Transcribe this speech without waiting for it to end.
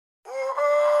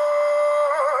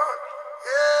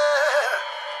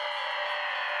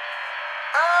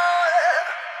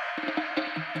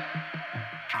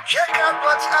Check out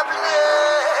what's happening.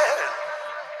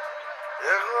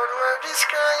 The whole world is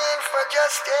crying for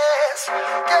justice.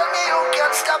 Tell me who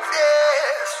can stop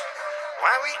this?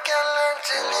 Why we can learn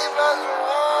to live as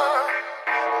one.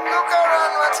 Look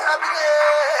around what's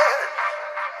happening.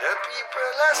 The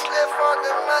people are slave for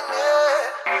the money.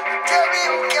 Tell me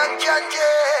who can change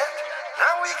it?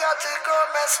 Now we got to go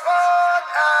mess forward.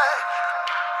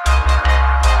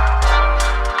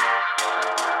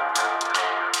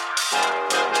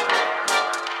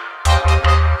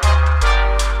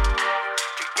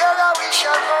 Together we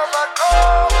shall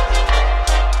overcome.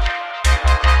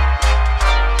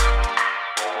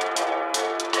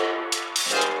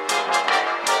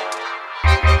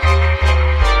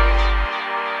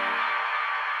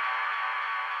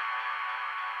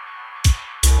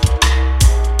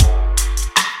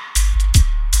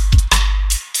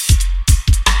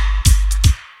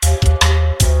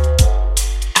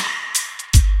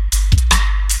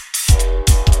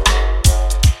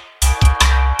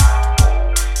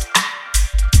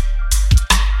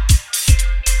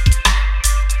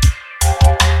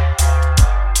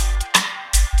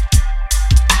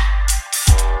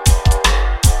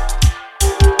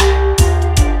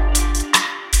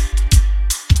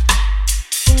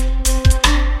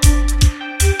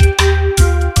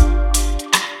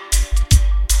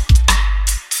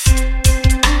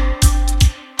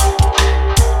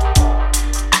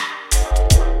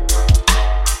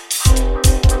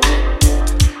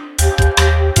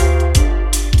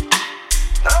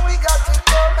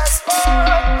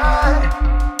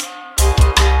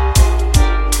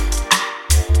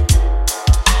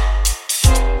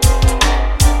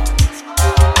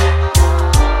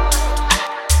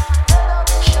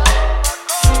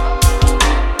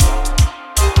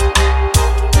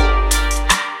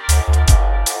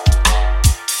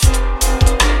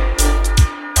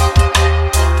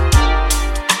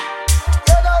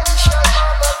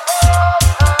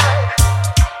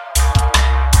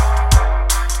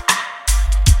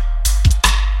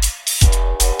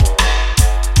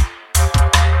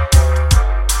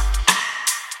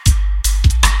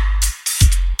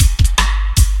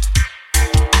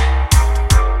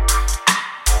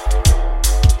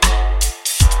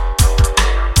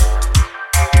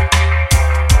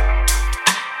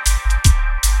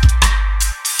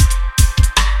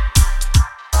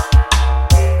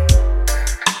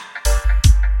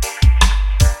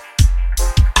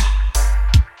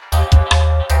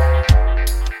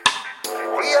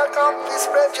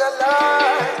 Spread your love.